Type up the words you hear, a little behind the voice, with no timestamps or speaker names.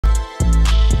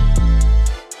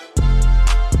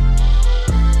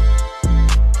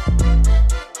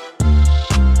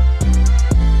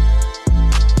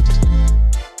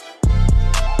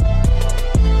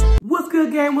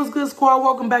what's good, squad?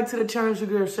 Welcome back to the channel. It's your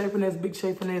girl, Shay Finesse, Big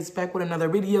Shay Finesse, back with another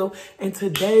video. And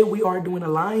today we are doing a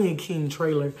Lion King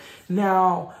trailer.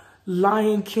 Now,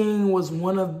 Lion King was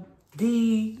one of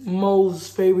the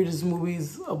most favorite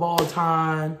movies of all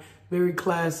time. Very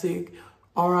classic.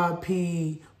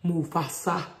 R.I.P.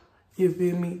 Mufasa. You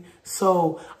feel me?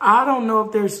 So, I don't know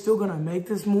if they're still going to make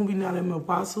this movie now that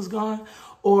Mufasa's gone.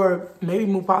 Or maybe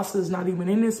Mufasa is not even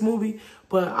in this movie.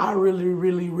 But I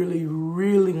really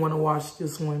want to watch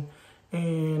this one.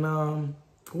 And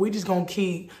we just going to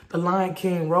keep the Lion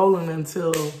King rolling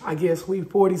until, I guess, we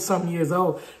 40-something years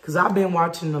old. Because I've been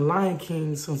watching the Lion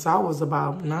King since I was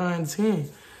about 9, 10.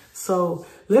 So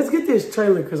let's get this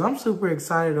trailer because I'm super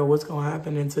excited of what's going to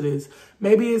happen into this.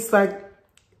 Maybe it's like,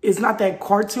 it's not that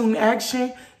cartoon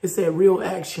action. It's that real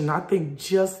action. I think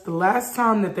just the last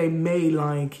time that they made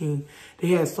Lion King, they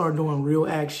had started doing real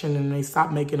action and they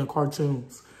stopped making the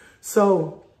cartoons.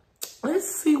 So let's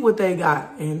see what they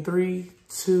got in 3,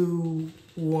 2,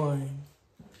 1.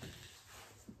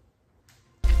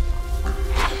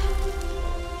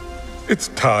 It's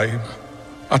time.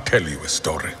 I'll tell you a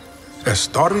story. A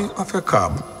story of a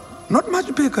cub, not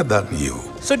much bigger than you.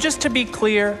 So just to be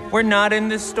clear, we're not in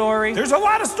this story? There's a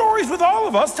lot of stories with all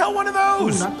of us. Tell one of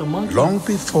those. Ooh, not the monkey. Long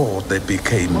before they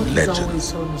became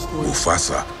legends,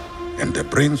 Mufasa and the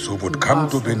prince who would come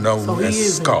to be known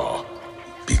as Scar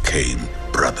became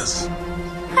brothers.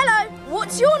 Hello,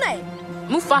 what's your name?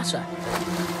 Mufasa.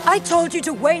 I told you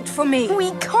to wait for me.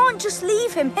 We can't just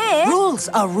leave him here. Rules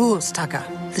are rules, Tucker.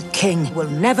 The king will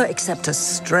never accept a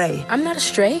stray. I'm not a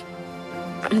stray.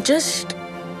 I'm just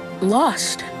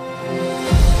lost.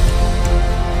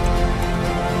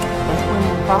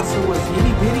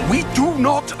 We do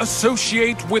not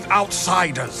associate with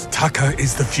outsiders. Tucker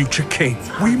is the future king.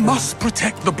 We must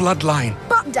protect the bloodline.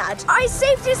 But, Dad, I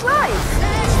saved his life.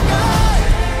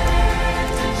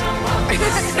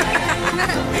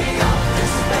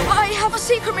 I have a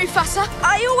secret, Mufasa.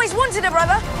 I always wanted a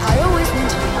brother. I always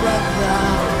wanted a brother.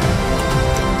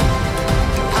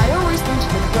 I always wanted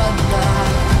a brother.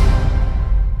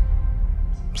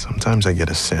 Sometimes I get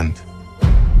a scent.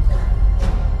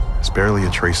 It's barely a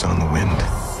trace on the wind.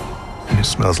 And it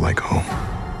smells like home.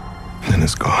 Then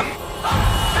it's gone.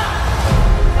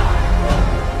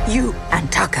 You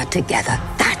and Tucker together,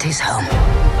 that is home.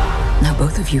 Now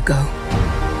both of you go.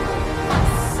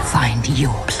 Find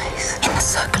your place in the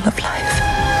circle of life.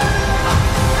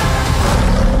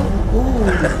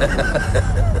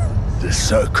 The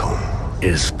circle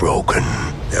is broken.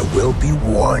 There will be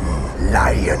one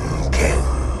Lion King.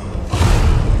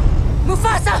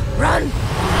 Mufasa, run!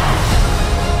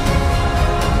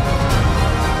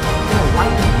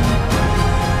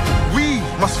 We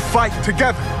must fight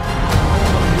together.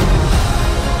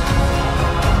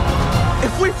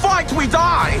 If we fight, we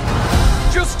die.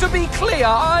 Just to be clear,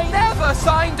 I never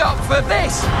signed up for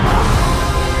this!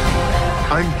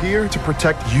 I'm here to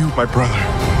protect you, my brother.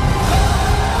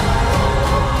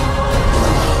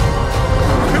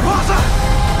 Mufasa!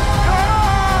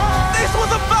 This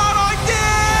was a bad idea!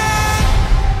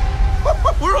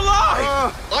 We're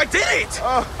alive! I did it!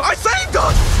 I saved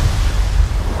us!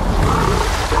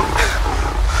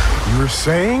 You were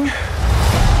saying?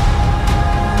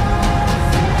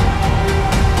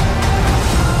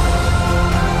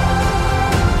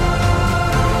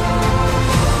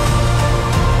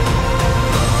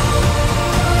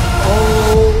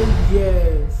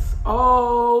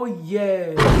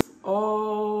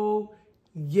 Oh,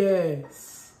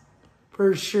 yes.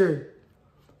 For sure.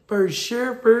 For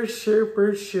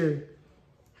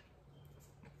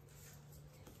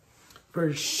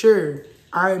sure.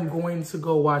 I'm going to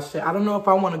go watch that. I don't know if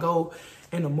I want to go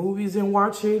in the movies and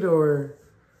watch it or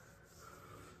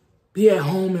be at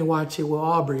home and watch it with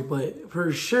Aubrey. But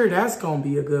for sure, that's going to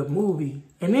be a good movie.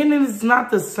 And then it's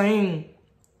not the same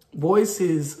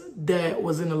voices that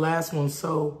was in the last one.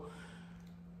 So,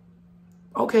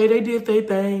 okay, they did their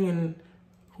thing. And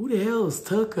who the hell is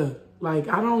Tucker? Like,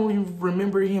 I don't even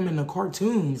remember him in the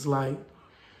cartoons. Like,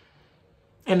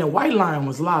 and the White Lion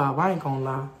was live. I ain't gonna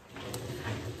lie.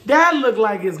 That looked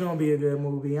like it's gonna be a good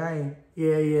movie.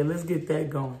 Yeah, let's get that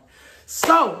going.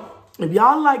 So, if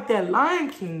y'all like that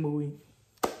Lion King movie,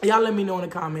 y'all let me know in the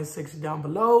comments section down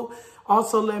below.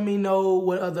 Also, let me know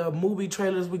what other movie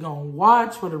trailers we gonna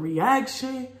watch for the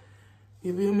reaction.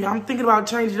 You feel me? I'm thinking about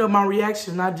changing up my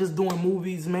reaction, not just doing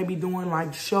movies, maybe doing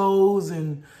like shows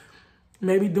and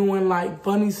maybe doing like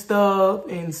funny stuff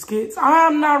and skits.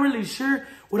 I'm not really sure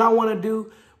what I want to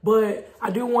do, but I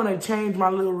do want to change my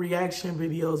little reaction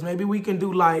videos. Maybe we can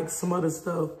do like some other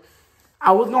stuff.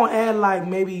 I was going to add like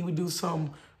maybe we do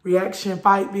some reaction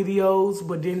fight videos,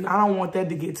 but then I don't want that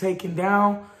to get taken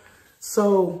down.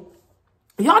 So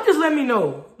y'all just let me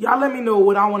know. Y'all let me know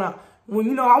what I want to, when,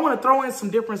 you know, I want to throw in some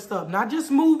different stuff. Not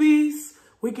just movies.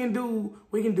 We can do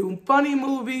funny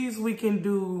movies. We can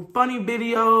do funny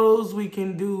videos. We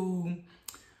can do,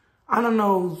 I don't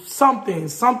know, something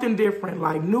different,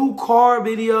 like new car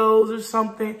videos or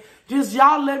something. Just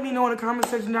y'all let me know in the comment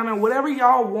section down there. Whatever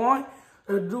y'all want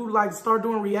to do, like start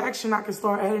doing reaction, I can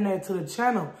start adding that to the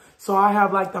channel. So I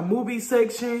have like the movie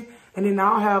section, and then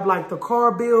I'll have like the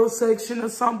car build section or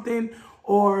something,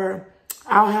 or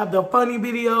I'll have the funny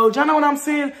videos. Y'all know what I'm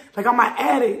saying? Like I might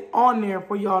add it on there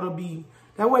for y'all to be.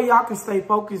 That way y'all can stay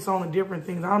focused on the different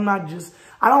things. I don't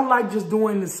like just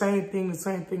doing the same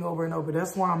thing over and over.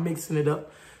 That's why I'm mixing it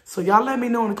up. So y'all let me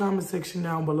know in the comment section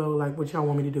down below, like what y'all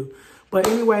want me to do. But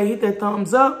anyway, hit that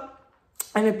thumbs up.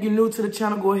 And if you're new to the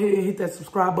channel, go ahead and hit that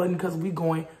subscribe button because we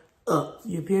going up.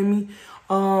 You feel me?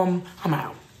 I'm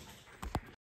out.